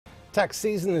Tax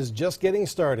season is just getting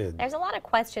started. There's a lot of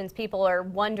questions people are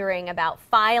wondering about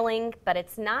filing, but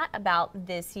it's not about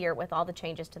this year with all the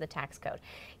changes to the tax code.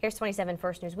 Here's 27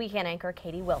 First News Weekend anchor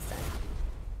Katie Wilson.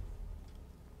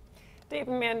 Dave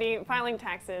and Mandy, filing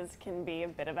taxes can be a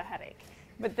bit of a headache,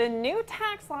 but the new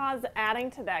tax law is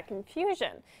adding to that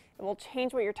confusion. It will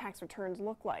change what your tax returns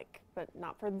look like, but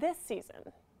not for this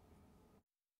season.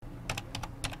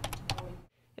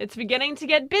 It's beginning to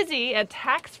get busy at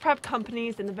tax prep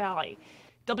companies in the Valley.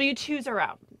 W-2s are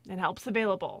out and help's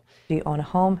available. Do you own a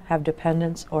home, have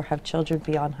dependents, or have children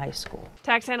beyond high school?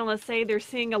 Tax analysts say they're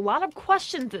seeing a lot of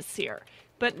questions this year,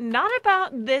 but not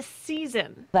about this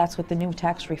season. That's with the new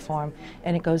tax reform,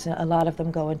 and a lot of them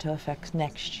go into effect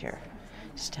next year.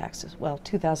 Taxes, well,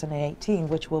 2018,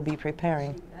 which we'll be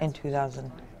preparing in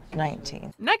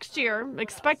 2019. Next year,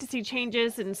 expect to see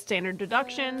changes in standard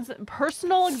deductions,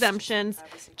 personal exemptions,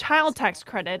 child tax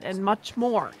credit, and much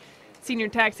more. Senior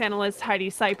tax analyst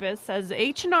Heidi Sipis says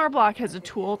H&R Block has a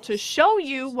tool to show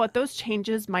you what those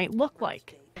changes might look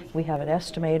like. We have an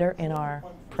estimator in our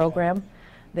program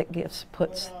that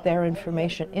puts their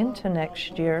information into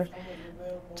next year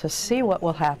to see what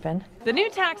will happen. The new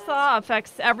tax law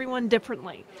affects everyone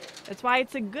differently. That's why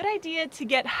it's a good idea to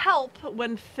get help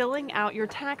when filling out your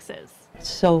taxes.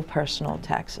 So personal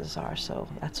taxes are, so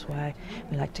that's why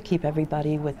we like to keep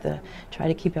everybody try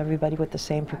to keep everybody with the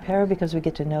same preparer, because we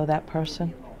get to know that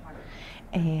person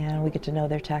and we get to know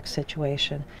their tax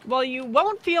situation. While you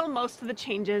won't feel most of the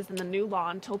changes in the new law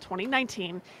until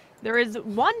 2019, there is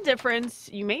one difference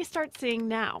you may start seeing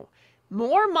now: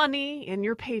 more money in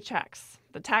your paychecks.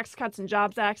 The Tax Cuts and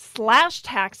Jobs Act slashed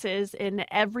taxes in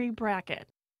every bracket.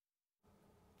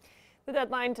 The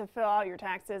deadline to fill out your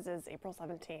taxes is April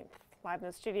 17th. Live in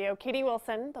the studio, Katie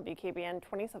Wilson, WKBN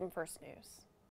 27 First News.